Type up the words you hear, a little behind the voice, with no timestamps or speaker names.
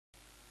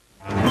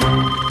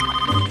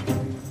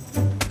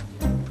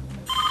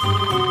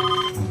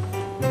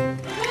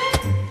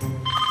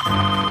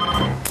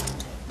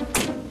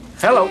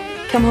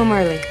come home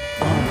early.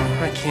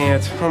 I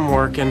can't. I'm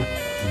working.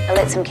 I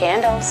lit some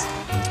candles.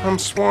 I'm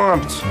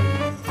swamped.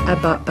 I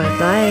bought Bud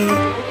Light.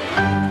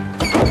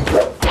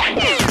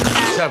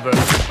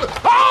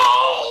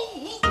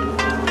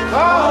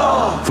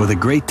 For the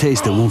great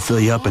taste that won't fill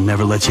you up and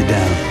never let you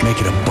down,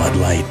 make it a Bud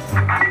Light.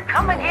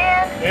 Come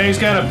again? Yeah, he's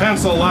got a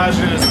pencil lodged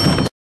in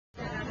his...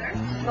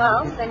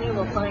 Well, then you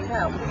will find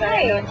out.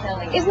 Hey,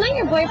 isn't that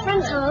your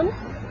boyfriend, Tom?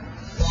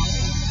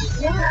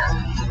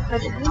 Yeah,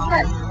 but who's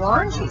that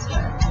blonde she's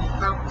with?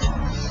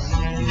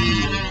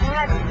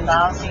 That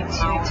lousy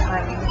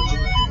two-timing.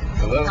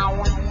 Hello?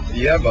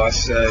 Yeah,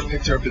 boss. I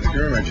picked her up at the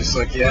groomer just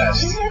like you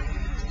asked.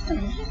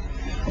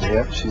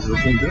 Yep, she's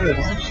looking good,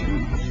 isn't she?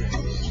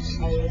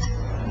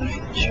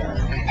 Jerk.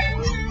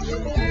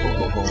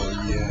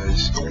 Oh, yeah,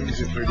 Spring's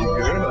a pretty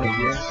girl, I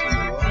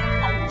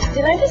guess.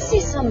 Did I just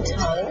see some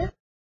tongue?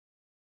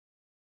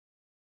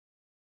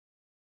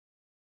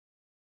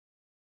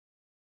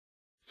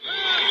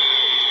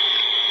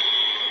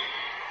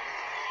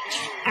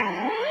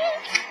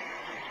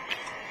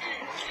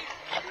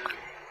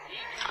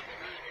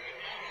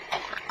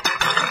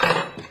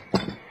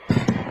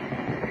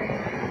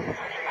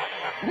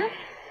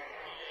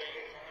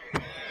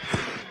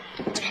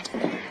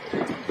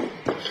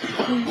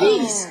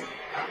 Please.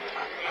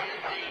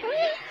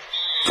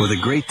 For the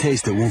great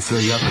taste that won't fill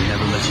you up and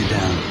never let you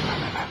down.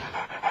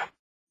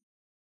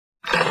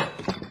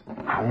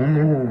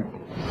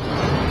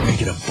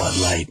 Make it a Bud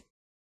Light.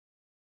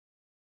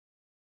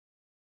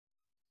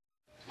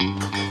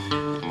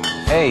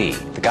 Hey,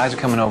 the guys are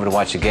coming over to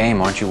watch the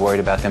game. Aren't you worried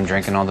about them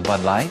drinking all the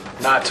Bud Light?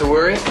 Not to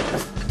worry.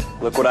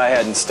 Look what I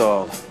had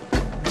installed.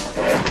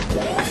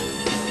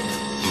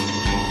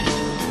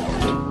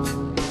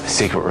 A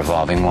secret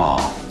revolving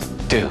wall.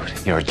 Dude,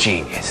 you're a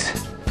genius.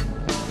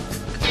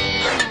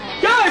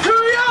 Guys,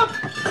 hurry up!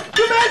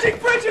 The magic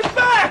fridge is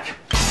back!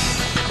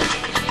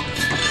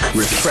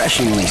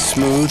 Refreshingly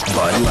smooth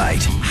Bud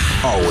Light.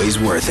 Always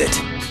worth it.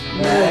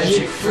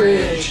 Magic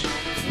fridge.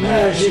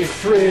 Magic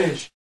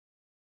fridge.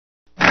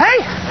 Hey!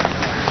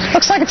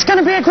 Looks like it's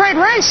gonna be a great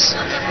race.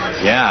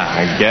 Yeah,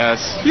 I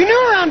guess. You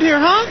new around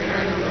here, huh?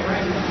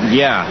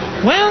 Yeah.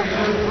 Well,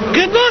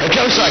 good luck. It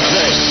goes like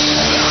this.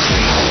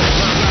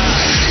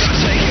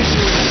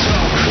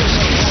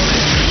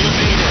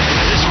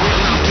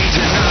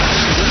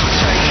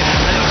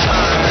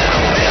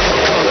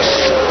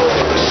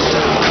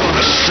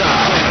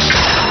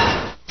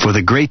 For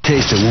the great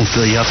taste that won't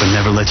fill you up and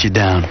never let you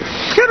down.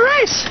 Good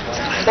race.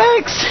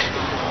 Thanks.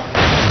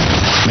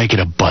 Make it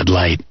a Bud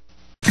Light.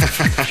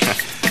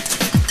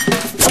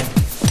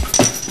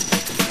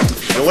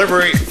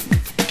 Delivery.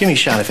 Give me a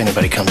shot if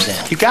anybody comes in.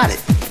 You got it.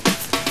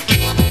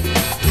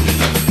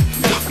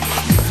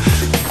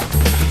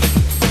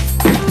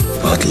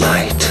 Bud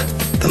Light,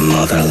 the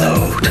mother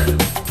load.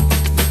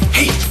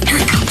 Hey, here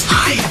it comes.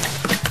 Hide.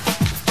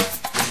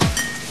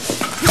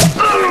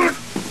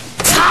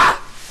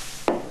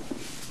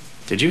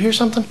 Did you hear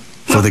something?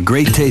 For the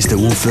great taste that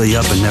won't fill you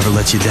up and never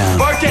let you down.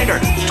 Bartender,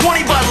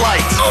 20 Bud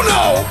Lights. Oh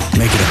no!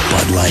 Make it a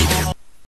Bud Light.